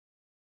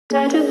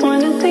I just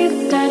wanna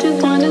see, I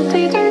just wanna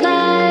see the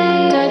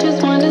light. I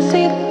just wanna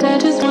see, I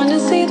just wanna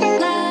see the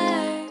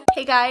light.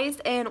 Hey guys,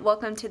 and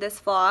welcome to this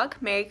vlog.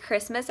 Merry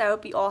Christmas. I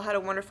hope you all had a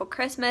wonderful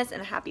Christmas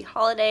and happy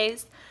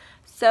holidays.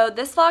 So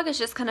this vlog is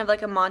just kind of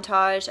like a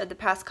montage of the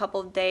past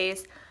couple of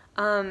days.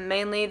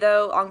 Mainly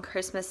though on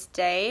Christmas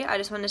Day. I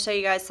just wanted to show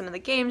you guys some of the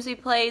games we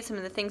played, some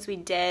of the things we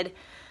did,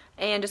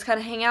 and just kind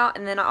of hang out.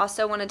 And then I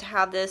also wanted to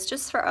have this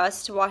just for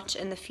us to watch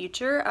in the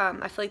future.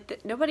 I feel like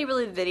that nobody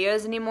really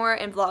videos anymore,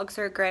 and vlogs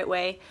are a great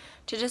way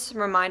to just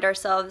remind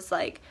ourselves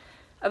like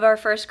of our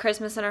first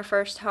Christmas in our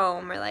first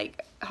home, or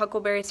like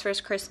Huckleberry's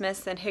first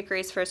Christmas and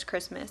Hickory's first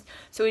Christmas.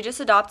 So we just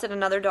adopted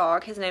another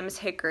dog. His name is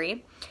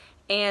Hickory.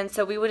 And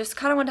so we would just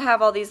kind of want to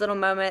have all these little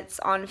moments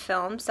on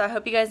film. So I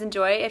hope you guys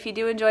enjoy it. If you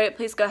do enjoy it,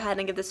 please go ahead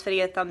and give this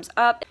video a thumbs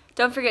up.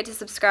 Don't forget to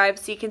subscribe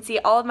so you can see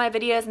all of my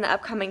videos in the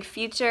upcoming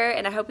future.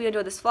 And I hope you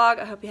enjoyed this vlog.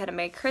 I hope you had a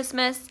Merry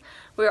Christmas.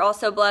 We're all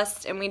so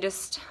blessed, and we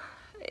just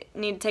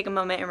need to take a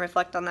moment and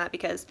reflect on that,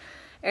 because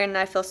Erin and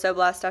I feel so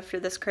blessed after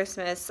this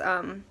Christmas.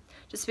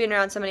 Just being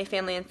around so many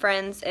family and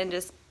friends and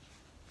just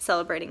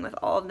celebrating with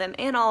all of them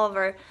and all of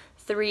our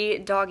 3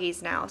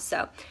 doggies now.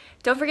 So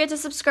don't forget to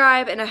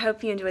subscribe, and I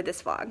hope you enjoyed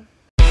this vlog.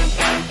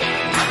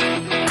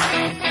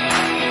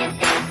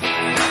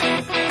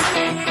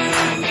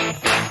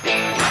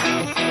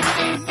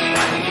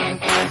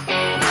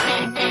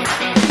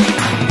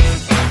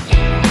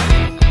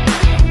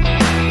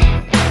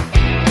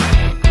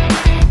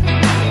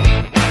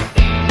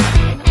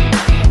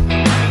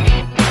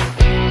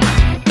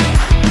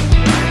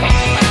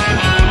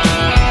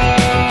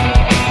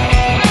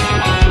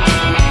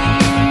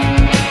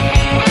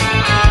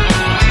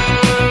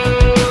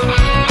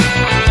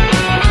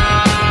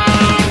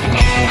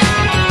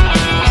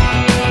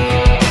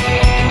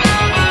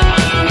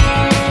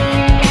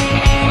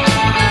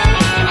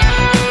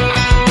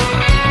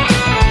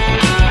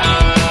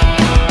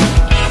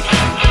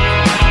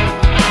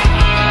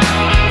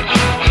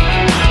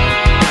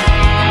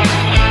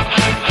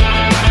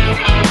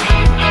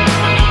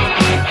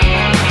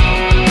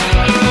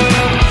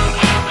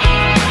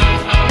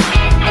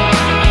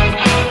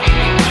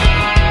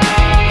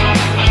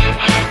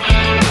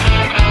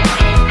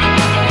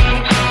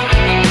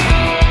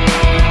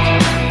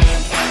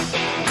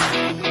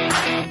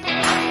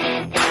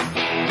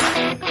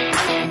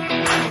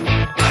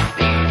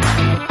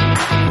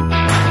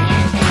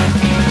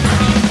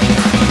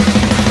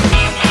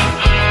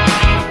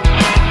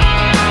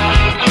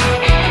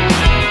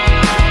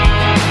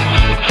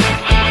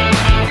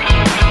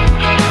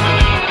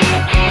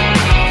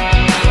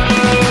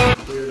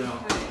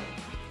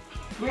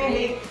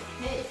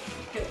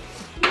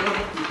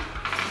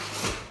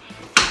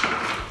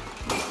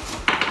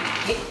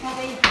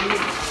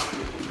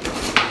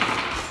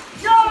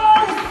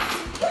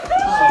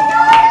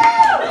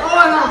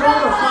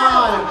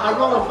 I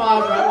rolled a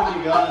 5 right when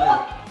you got it.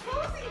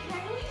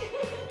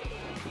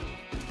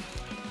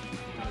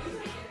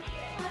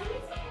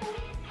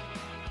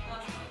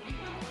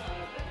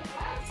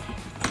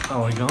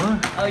 Oh, we going?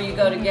 Oh, you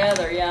go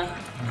together, yeah.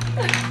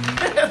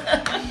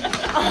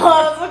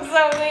 Oh, this looks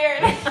so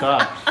weird.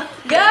 Stop.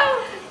 Go!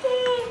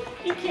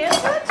 You can't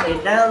touch it.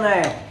 Get down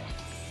there.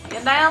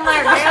 Get down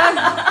there, girl.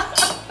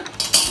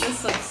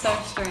 This looks so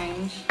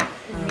strange.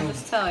 Let me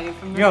just tell you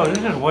from Yo,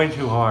 this is way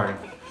too hard.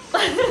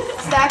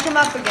 Stack them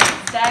up again.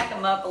 Stack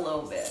them up a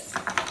little bit.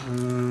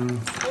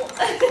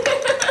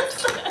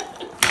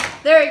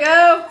 There you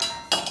go.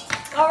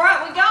 All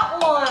right, we got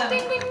one.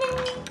 Ding, ding, ding.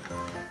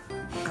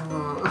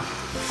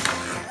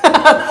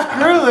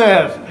 Screw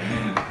this.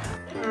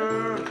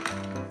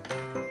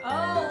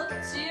 Oh, look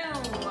at you.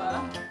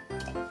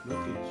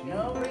 Look at you.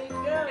 Go, Reed,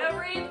 go. Go,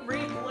 Reed.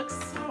 Reed looks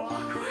so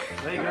awkward.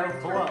 There you go.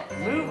 Pull up.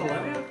 Move,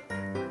 Olivia.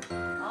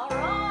 All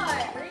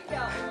right, Reed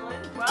got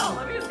one. Wow,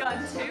 Olivia's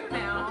gotten 2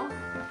 now.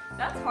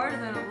 That's harder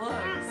than it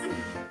looks.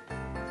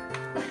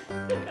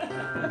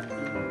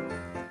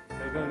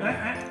 Go.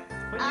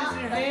 Quit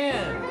using your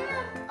hand.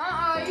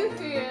 You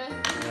can.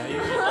 Yeah, you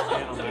use your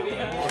hand on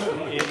that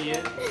one. You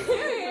idiot.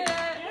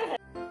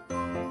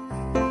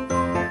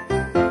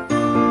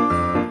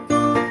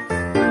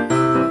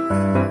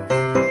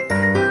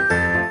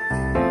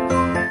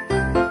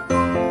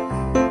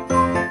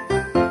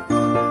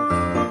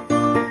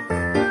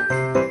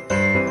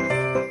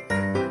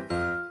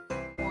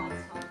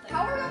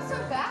 How are you so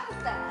bad at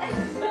that?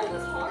 That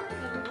was harder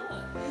than it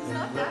looked. It's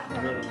not that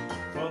hard. The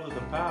further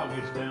the pile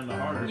gets down, the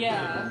harder.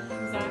 Yeah,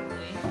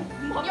 exactly.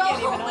 Mom can't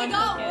even only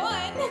got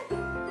one.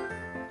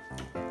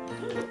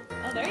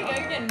 Oh, there you go.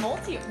 You're getting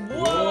multi.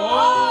 Whoa!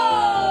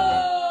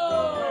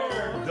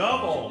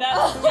 Double.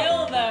 That's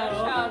still though.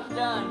 Child's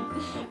done.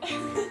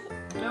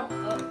 Nope.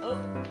 Oh.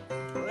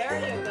 There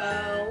you go.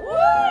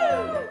 Woo!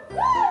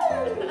 Woo!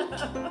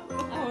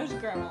 I wish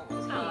Grandma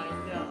was here. I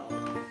know.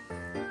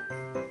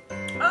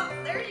 Oh,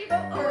 there you go.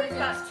 Oh, he's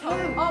got 2.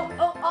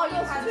 Oh, you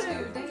had 2.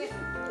 Dang it.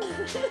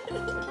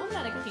 I'm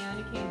not a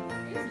candy cane.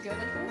 He's good at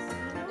this.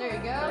 There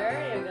you go.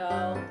 There you go.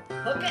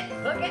 Hook it.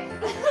 Hook it.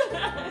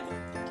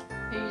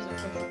 He's a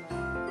fisherman.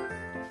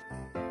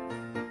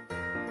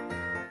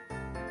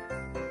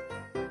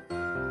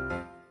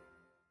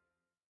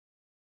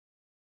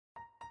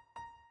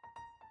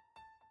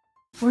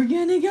 We're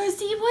gonna go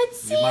see what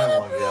Santa You might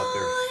want to brought. get out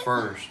there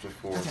first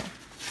before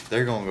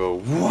they're gonna go,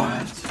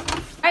 what?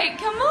 Alright,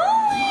 come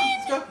on.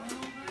 Let's go.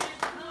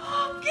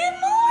 Good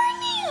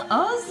morning.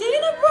 Oh,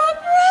 Santa brought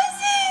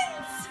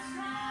presents.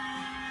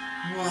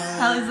 What?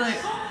 Hallie's like,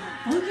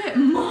 oh, look at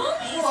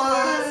Mommy's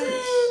What?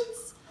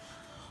 presents.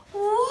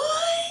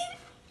 What?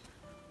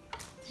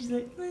 She's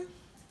like,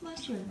 not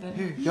sure, but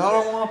Here,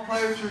 y'all don't want to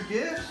play with your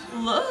gifts?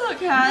 look,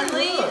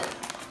 Hallie. Look.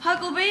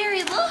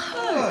 Huckleberry, look.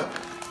 Look.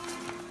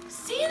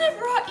 Santa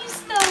brought you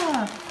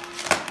stuff.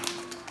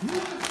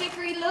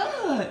 Hickory,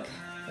 look.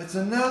 It's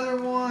another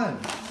one.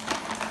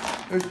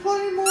 There's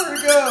plenty more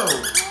to go.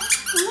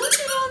 Look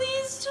at all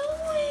these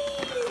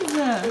toys.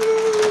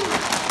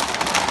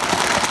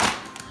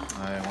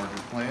 I ain't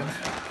working plan.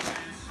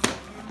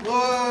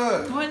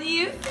 Look. What do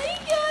you think,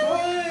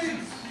 Hallie?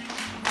 Toys.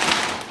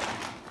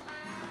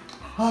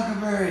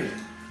 Huckleberry.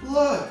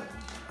 Look.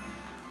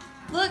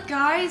 Look,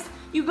 guys,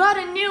 you got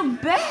a new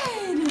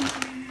bed.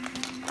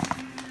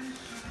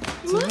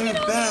 It's Look a new at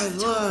all bed.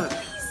 these Look.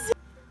 toys.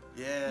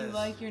 Yes. You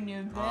like your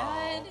new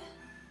bed?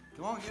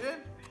 Come on, get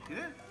in. Get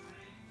in.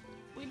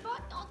 We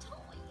bought no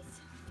toys.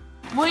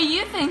 What do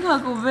you think,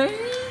 Huckleberry?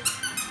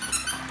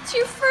 It's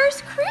your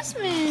first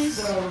Christmas.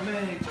 So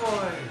many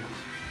toys.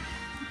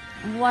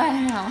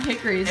 Wow,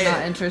 Hickory's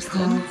not It interested.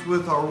 comes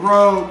with a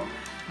rope.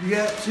 You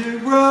got 2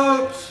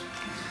 ropes.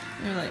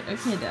 You're like,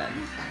 okay, Dad.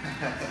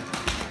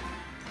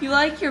 You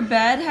like your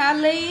bed,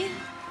 Hadley?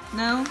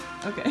 No?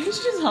 Okay, she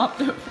just hopped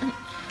over it.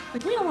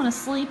 Like, we don't want to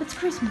sleep. It's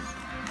Christmas.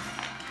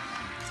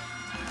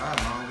 I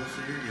don't know. Let's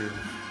see your good.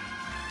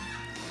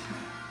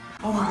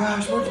 Oh my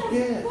gosh, what'd you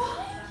get?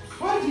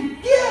 What did you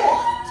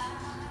get?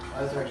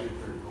 That's actually a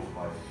pretty cool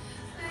bike.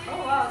 Oh,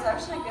 wow, it's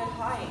actually a good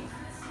height.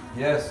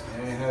 Yes,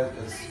 and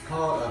it's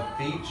called a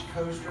beach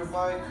coaster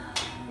bike.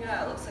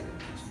 Yeah, it looks like a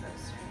beach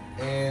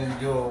coaster. And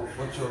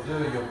what you'll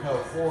do, you'll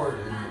pedal forward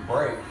and the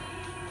brake,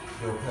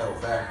 you'll pedal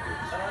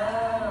backwards.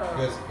 Oh.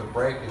 Because the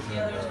brake is in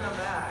Yeah, the there's no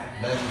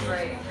back. mechanism.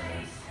 Right.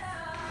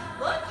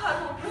 Look,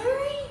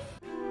 Huckleberry.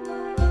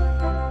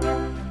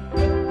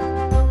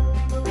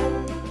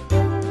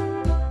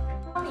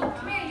 Mommy,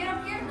 come here, get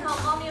up here and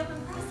help Mommy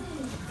open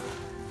presents.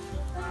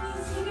 Let me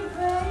see the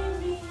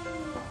baby.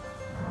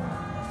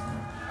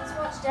 Let's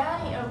watch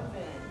Daddy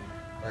open.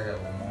 I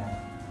got one more.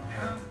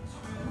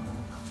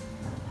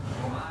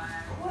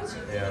 What's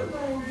your Yeah.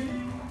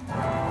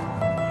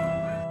 baby?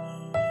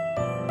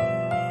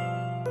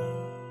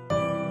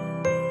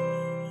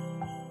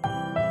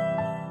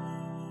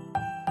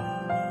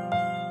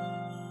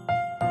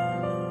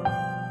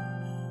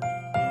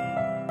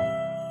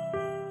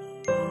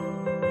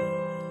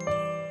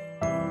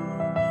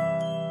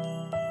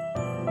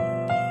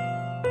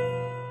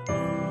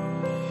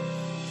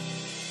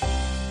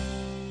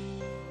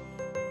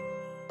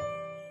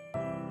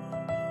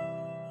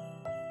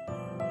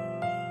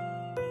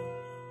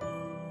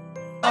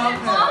 What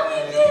did Mommy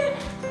get?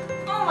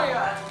 Oh my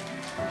god.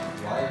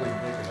 Why are you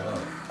picking it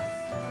up?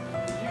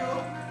 Did you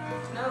open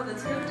it? No, the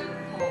tube didn't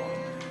pull.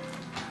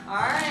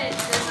 Alright,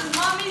 this is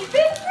Mommy's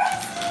big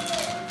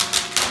present.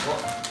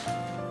 What?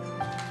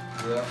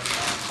 Yep.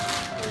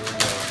 There you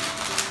go.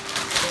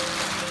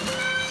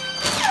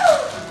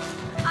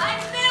 I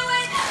knew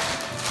it!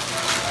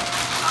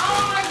 Oh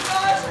my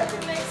gosh, I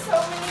can make so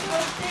many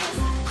good things.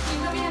 Can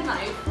you give me a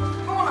knife? I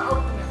want to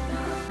open it.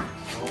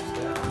 Rolls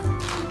down.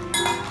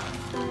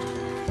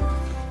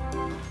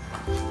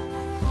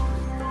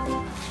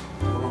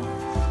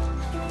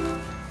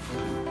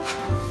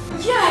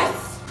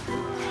 Yes!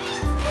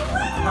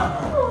 Wow!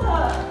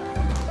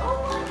 Oh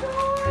my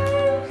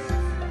gosh!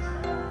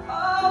 Oh,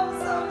 I'm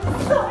so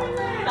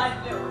excited! I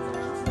knew it was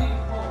a kitchen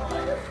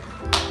boy.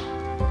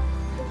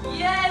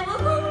 Yay,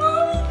 look what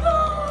Mommy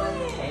got!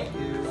 Thank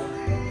you.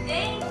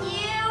 Thank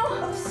you!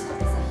 Oh, so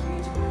it's a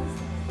huge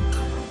present.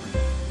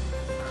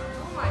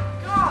 Oh my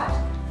gosh!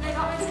 And I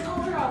got me the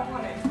color I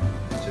wanted.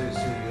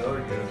 The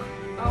other good.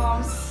 Oh,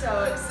 I'm so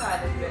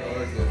excited, The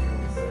other babe. good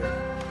one's there.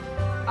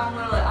 I'm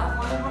literally, I've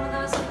wanted one of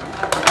those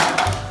forever.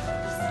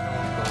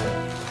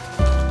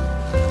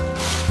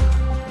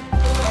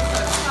 I'm so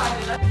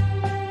excited.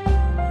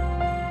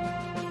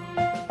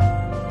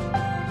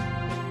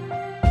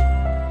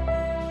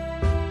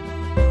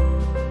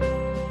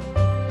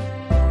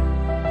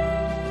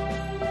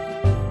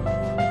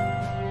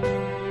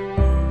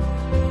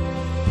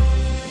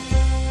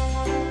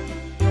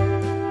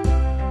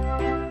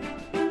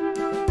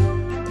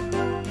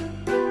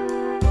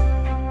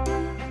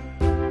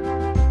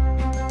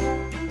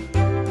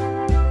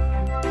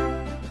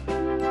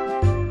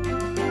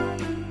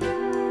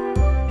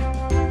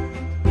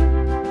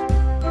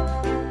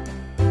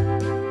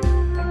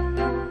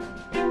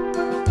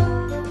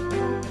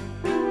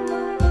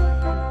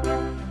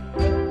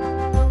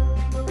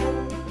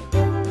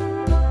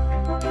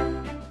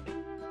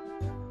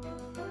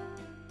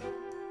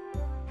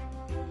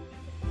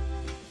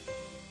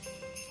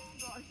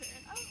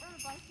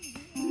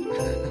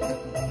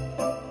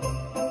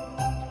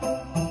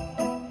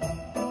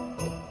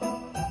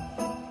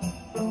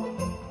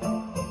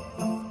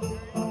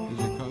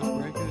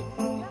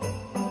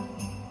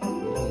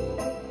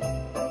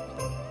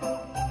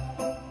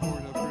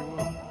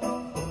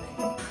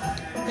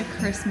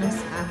 Christmas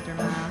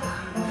aftermath.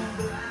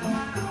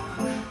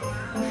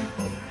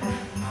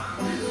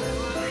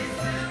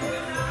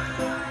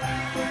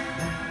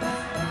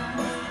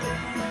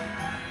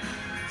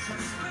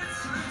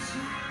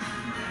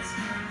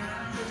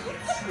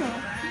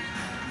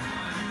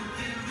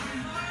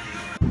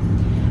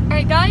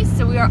 Alright guys,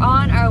 so we are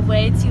on our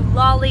way to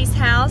Lolly's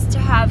house to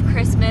have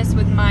Christmas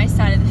with my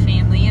side of the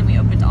family, and we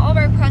opened all of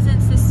our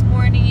presents this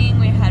morning.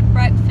 We had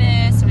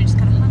breakfast, so we just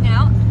kind of hung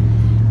out.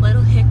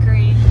 Little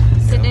Hickory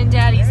sitting in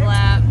Daddy's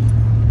lap.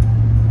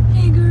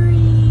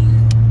 Hickory!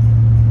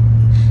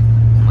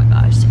 Oh my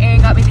gosh,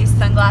 Aaron got me these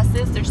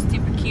sunglasses. They're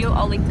super cute.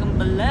 I'll link them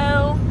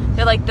below.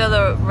 They're like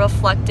the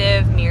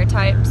reflective mirror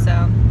type,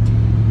 so.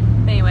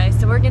 But anyway,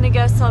 so we're gonna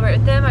go celebrate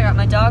with them. I got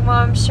my dog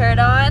mom shirt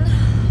on.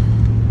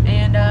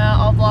 And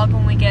I'll vlog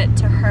when we get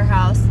to her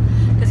house,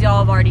 because y'all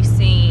have already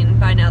seen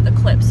by now the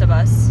clips of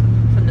us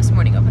from this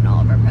morning opening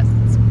all of our presents.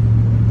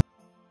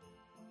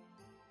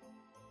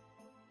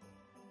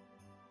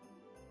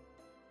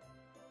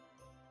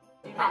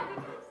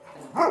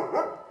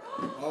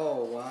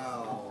 Oh,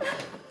 wow.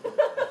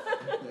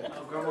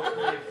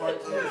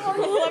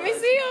 Let me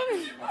see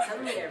him.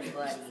 Come here,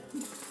 everybody.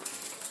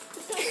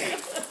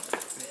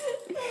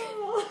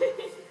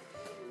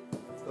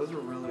 Those are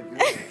really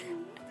good.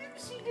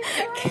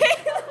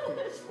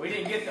 We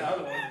didn't get the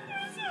other one.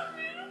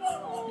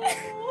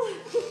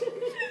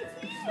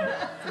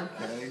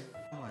 Okay.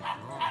 Oh my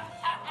god.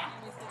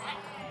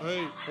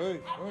 Hey, hey,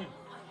 hey.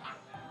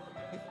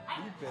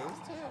 You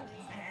based it?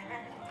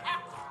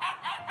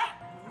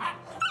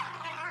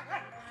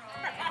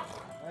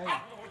 Hey.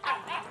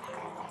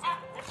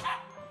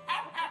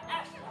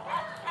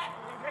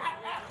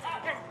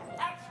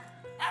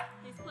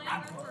 He's playing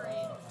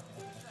referee.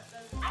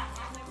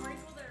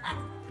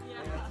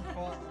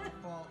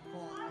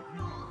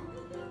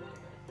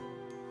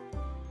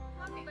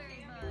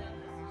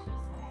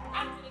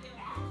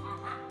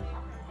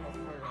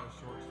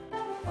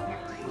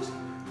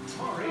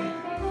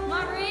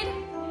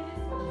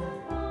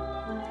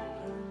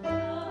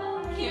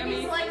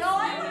 He's like, oh, I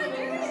want to do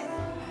this.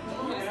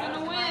 Who's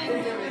gonna win?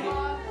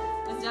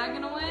 Is Dad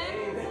gonna win?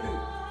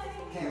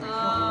 Oh,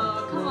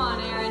 come on,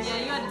 Aaron. Yeah,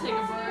 you had to take a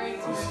break.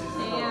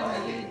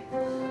 Tammy.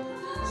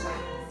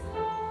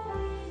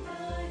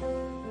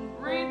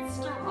 Reed's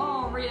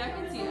oh, Reed, I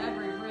can see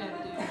every rib,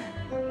 dude.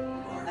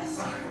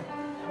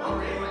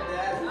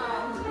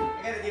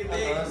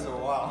 That's a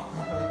wow.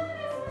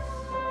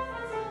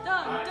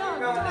 Done.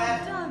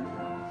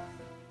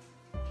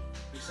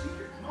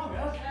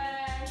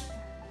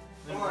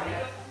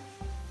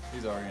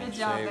 He's already in Good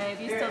job, shape. babe.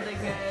 You still did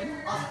good.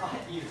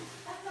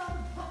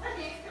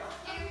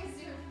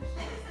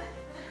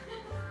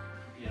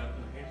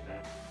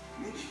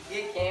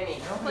 Get Cammy.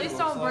 Please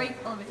don't break.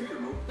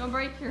 Don't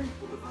break your.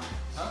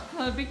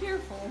 Be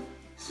careful.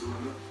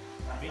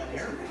 Be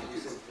careful.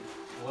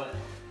 What?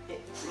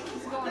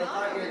 What's going I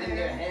thought you were on going to do a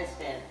there?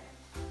 handstand.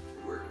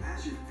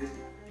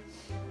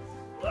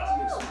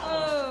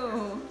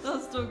 Oh,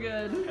 that's still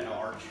good. An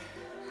arch.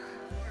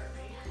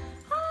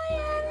 Hi,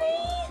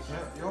 Ellie.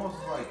 Yeah, you're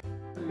almost like.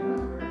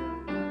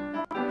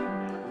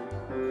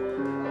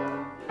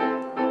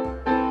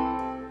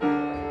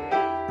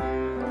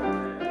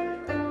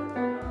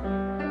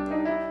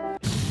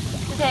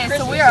 Okay,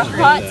 so we are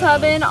hot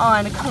tubbing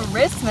on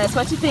Christmas.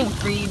 What do you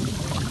think, Reed?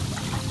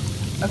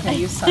 Okay,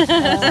 you suck.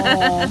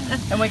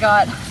 And we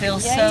got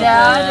Feels so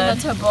Dad in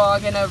a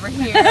toboggan over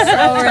here.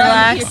 So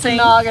relaxing.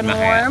 Noggin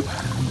warm.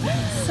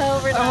 So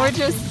And we're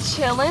just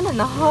chilling in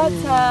the hot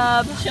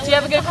tub. Do you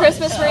have a good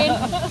Christmas, Reed?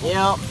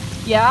 Yep.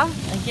 Yeah?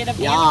 Get a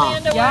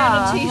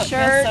Yeah.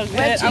 t-shirt.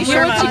 You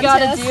hear what you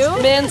gotta do?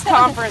 Men's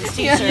conference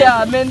t-shirt.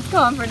 Yeah, men's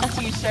conference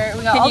t-shirt.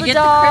 We got all the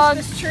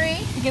dogs.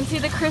 You can see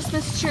the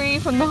Christmas tree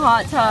from the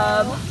hot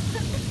tub.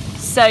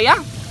 So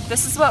yeah,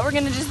 this is what we're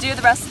gonna just do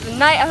the rest of the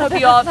night. I hope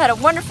you all have had a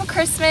wonderful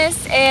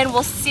Christmas, and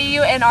we'll see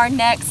you in our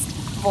next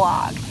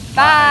vlog.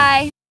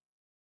 Bye.